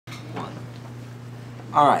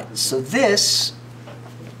All right, so this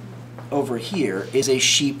over here is a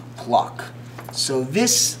sheep pluck. So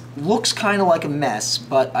this looks kind of like a mess,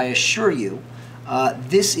 but I assure you,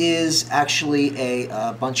 this is actually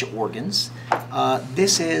a bunch of organs.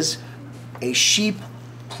 This is a sheep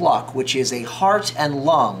pluck, which is a heart and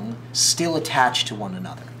lung still attached to one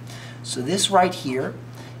another. So this right here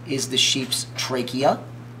is the sheep's trachea,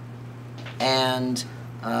 and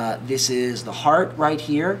this is the heart right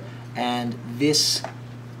here, and this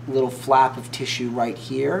little flap of tissue right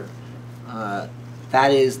here,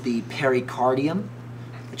 that is the pericardium,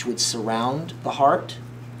 which would surround the heart,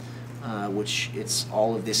 which it's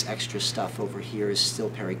all of this extra stuff over here is still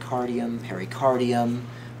pericardium, pericardium,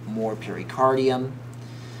 more pericardium,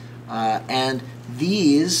 and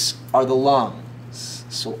these are the lungs.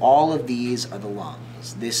 So all of these are the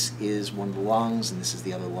lungs. This is one of the lungs, and this is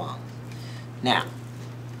the other lung. Now,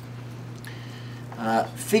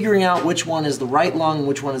 figuring out which one is the right lung and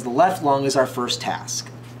which one is the left lung is our first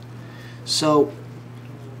task. So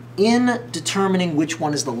in determining which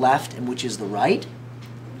one is the left and which is the right,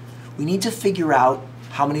 we need to figure out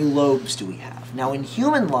how many lobes do we have. Now in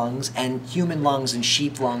human lungs and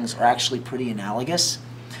sheep lungs are actually pretty analogous,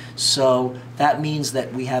 so that means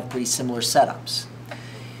that we have pretty similar setups.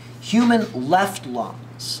 Human left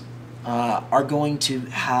lungs are going to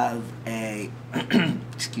have a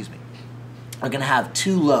excuse me, are going to have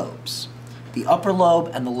two lobes, the upper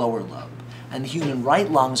lobe and the lower lobe. And the human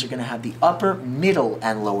right lungs are going to have the upper, middle,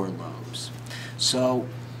 and lower lobes. So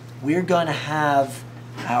we're going to have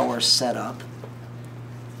our setup,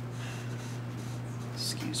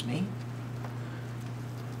 excuse me,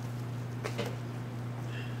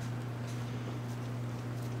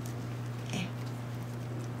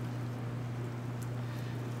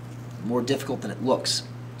 more difficult than it looks.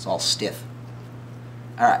 It's all stiff.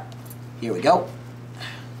 All right. Here we go.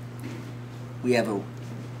 We have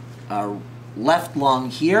our left lung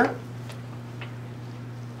here.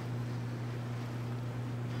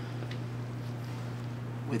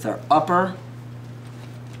 With our upper,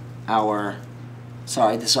 this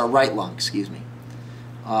is our right lung, excuse me.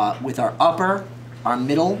 With our upper, our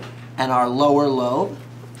middle, and our lower lobe.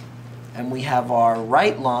 And we have our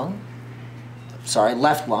left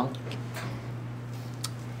lung,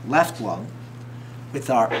 with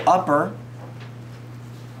our upper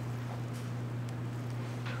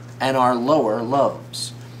and our lower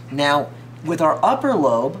lobes. Now, with our upper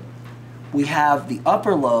lobe, we have the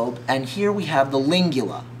upper lobe, and here we have the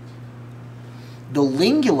lingula. The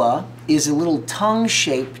lingula is a little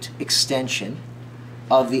tongue-shaped extension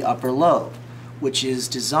of the upper lobe, which is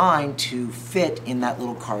designed to fit in that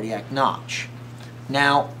little cardiac notch.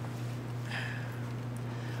 Now,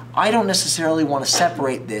 I don't necessarily want to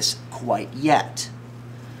separate this quite yet.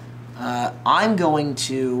 I'm going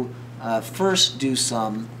to first do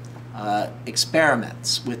some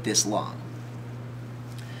experiments with this lung.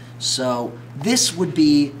 So this would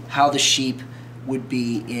be how the sheep would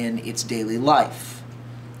be in its daily life.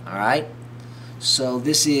 All right? So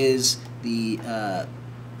this is the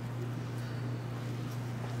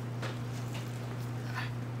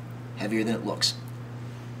heavier than it looks.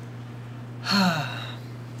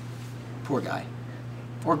 Poor guy.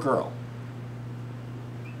 Poor girl.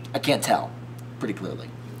 I can't tell pretty clearly.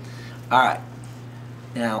 All right.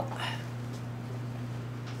 Now,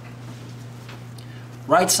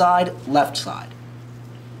 right side, left side.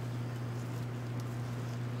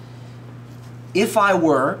 If I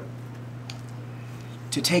were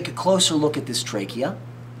to take a closer look at this trachea,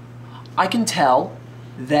 I can tell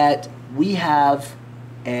that we have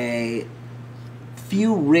a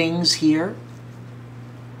few rings here,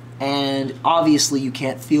 and obviously you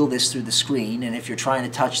can't feel this through the screen, and if you're trying to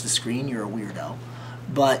touch the screen, you're a weirdo.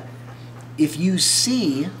 But if you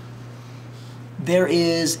see, there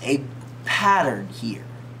is a pattern here.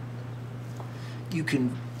 You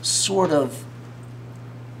can sort of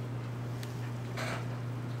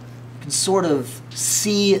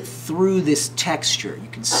see through this texture. You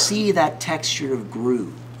can see that texture of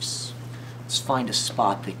grooves. Let's find a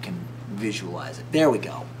spot that can visualize it. There we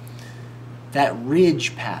go. That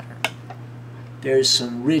ridge pattern. There's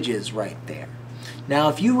some ridges right there. Now,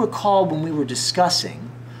 if you recall when we were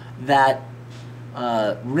discussing that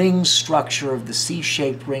ring structure of the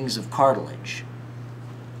C-shaped rings of cartilage,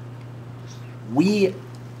 we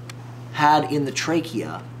had in the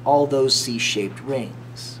trachea all those C-shaped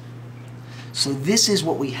rings. So this is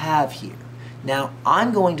what we have here. Now,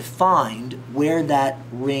 I'm going to find where that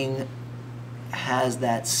ring has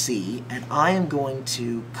that C, and I am going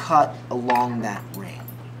to cut along that ring.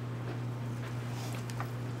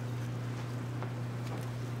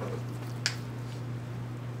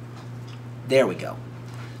 There we go.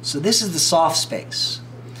 So this is the soft space.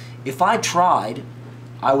 If I tried,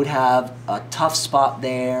 I would have a tough spot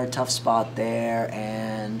there,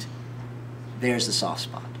 and there's the soft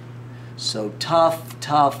spot. So tough,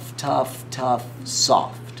 tough, tough, tough,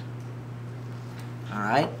 soft. All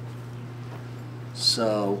right?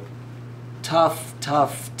 So tough,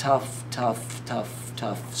 tough, tough, tough, tough,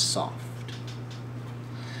 tough, soft.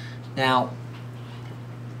 Now,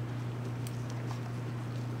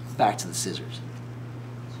 back to the scissors.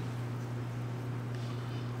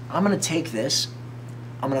 I'm going to take this,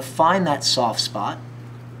 I'm going to find that soft spot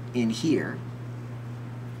in here.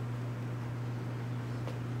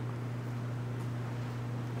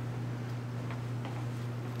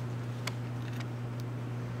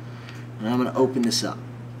 And I'm going to open this up.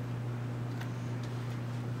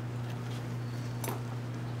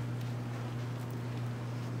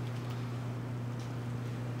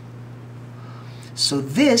 So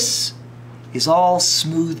this is all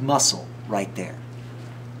smooth muscle right there.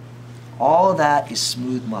 All of that is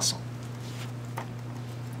smooth muscle.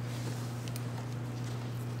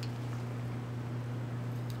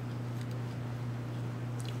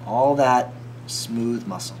 All that smooth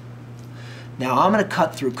muscle. Now I'm going to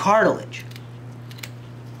cut through cartilage.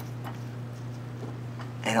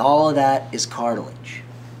 And all of that is cartilage.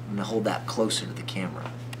 I'm going to hold that closer to the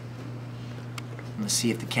camera. I'm going to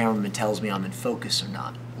see if the cameraman tells me I'm in focus or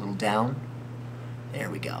not. A little down.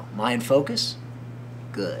 There we go. Am I in focus?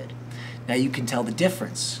 Good. Now you can tell the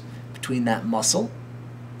difference between that muscle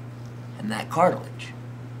and that cartilage.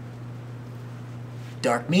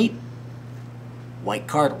 Dark meat, white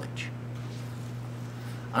cartilage.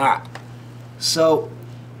 Alright, so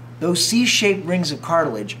those C-shaped rings of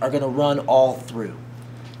cartilage are going to run all through.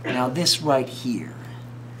 Now this right here,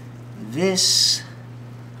 this,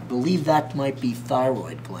 I believe that might be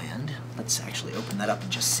thyroid gland. Let's actually open that up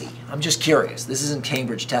and just see. I'm just curious. This isn't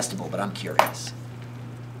Cambridge testable, but I'm curious.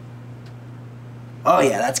 Oh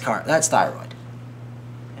yeah, that's thyroid.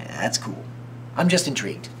 Yeah, that's cool. I'm just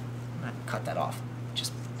intrigued. I'm gonna cut that off.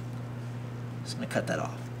 Just gonna cut that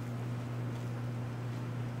off.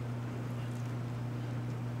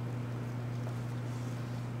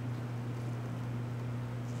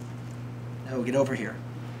 No, get over here,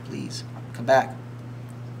 please. Come back.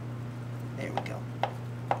 There we go.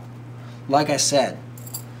 Like I said,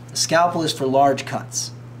 the scalpel is for large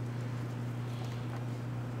cuts.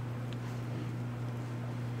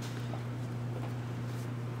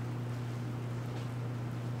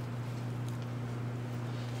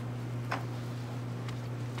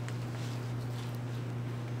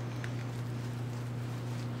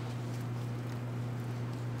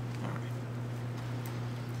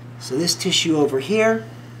 So this tissue over here,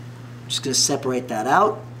 I'm just going to separate that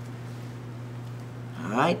out. All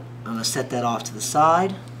right, I'm going to set that off to the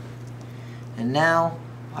side. And now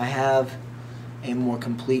I have a more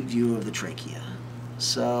complete view of the trachea.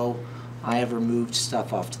 So I have removed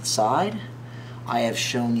stuff off to the side. I have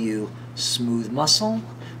shown you smooth muscle,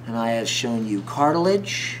 and I have shown you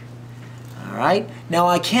cartilage. All right, now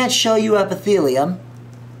I can't show you epithelium,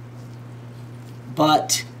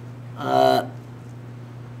 but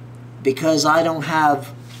because I don't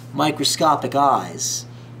have microscopic eyes.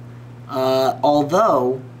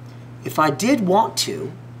 Although, if I did want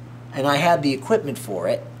to, and I had the equipment for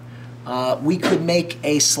it, we could make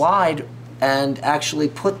a slide and actually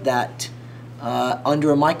put that under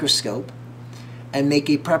a microscope and make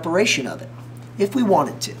a preparation of it, if we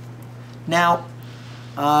wanted to. Now,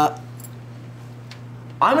 I'm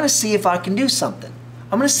going to see if I can do something.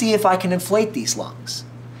 I'm going to see if I can inflate these lungs.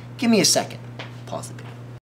 Give me a second.